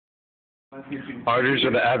Arteries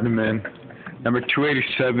of the abdomen. Number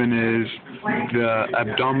 287 is the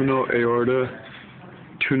abdominal aorta.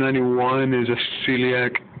 291 is a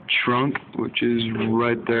celiac trunk, which is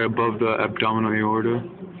right there above the abdominal aorta.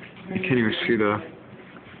 You can't even see the.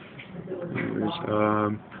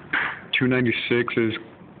 296 is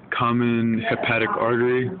common hepatic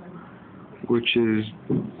artery, which is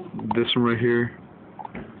this one right here.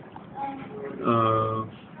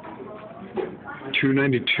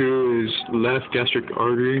 292 is left gastric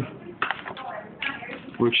artery,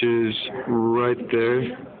 which is right there,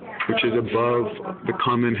 which is above the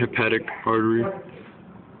common hepatic artery.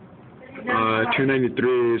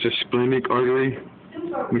 293 is a splenic artery,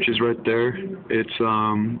 which is right there. It's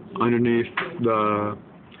underneath the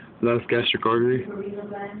left gastric artery.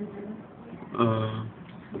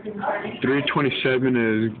 327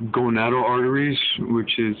 is gonadal arteries,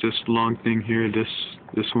 which is this long thing here,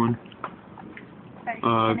 this one.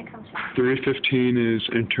 315 is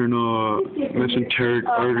internal mesenteric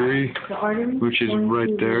artery, which is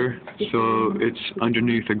right there. So it's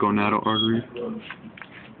underneath the gonadal artery.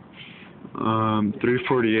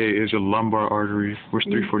 348 is a lumbar artery. Where's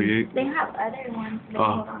 348? They have other ones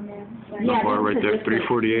on there. Lumbar right there.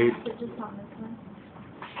 348.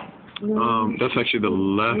 That's actually the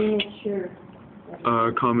left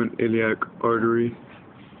common iliac artery.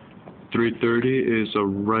 330 is a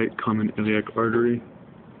right common iliac artery.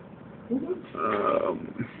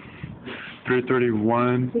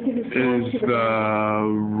 331 is the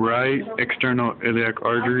right external iliac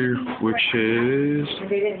artery, which is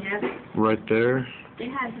right there.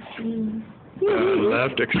 The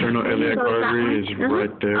left external iliac artery is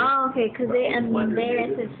right there. Oh, okay, because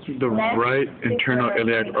the right internal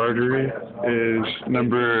iliac artery is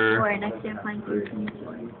number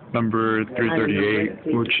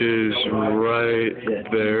 338, which is right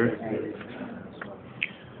there.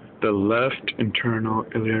 The left internal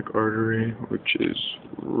iliac artery, which is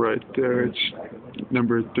right there, it's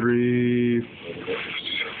number 3.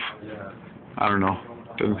 I don't know.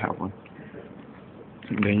 Doesn't have one.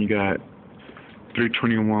 And then you got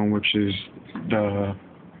 321, which is the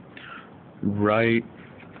right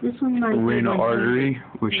renal artery,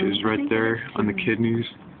 which is right there on the kidneys.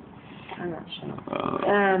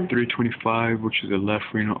 325, which is the left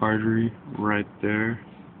renal artery, right there.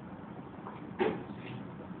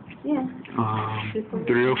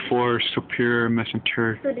 304, superior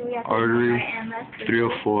mesenteric artery.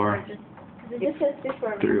 304.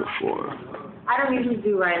 304. I don't usually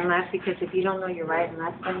do right and left because if you don't know your right and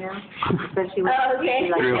left by now, especially with okay.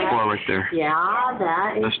 like 304 right there. Yeah,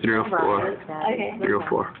 that is. That's 304. Okay.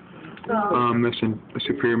 304.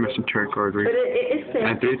 Superior mesenteric artery. But it's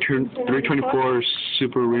and 324 is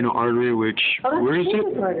suprarenal artery, which where is it? I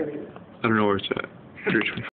don't know where it's at. 324.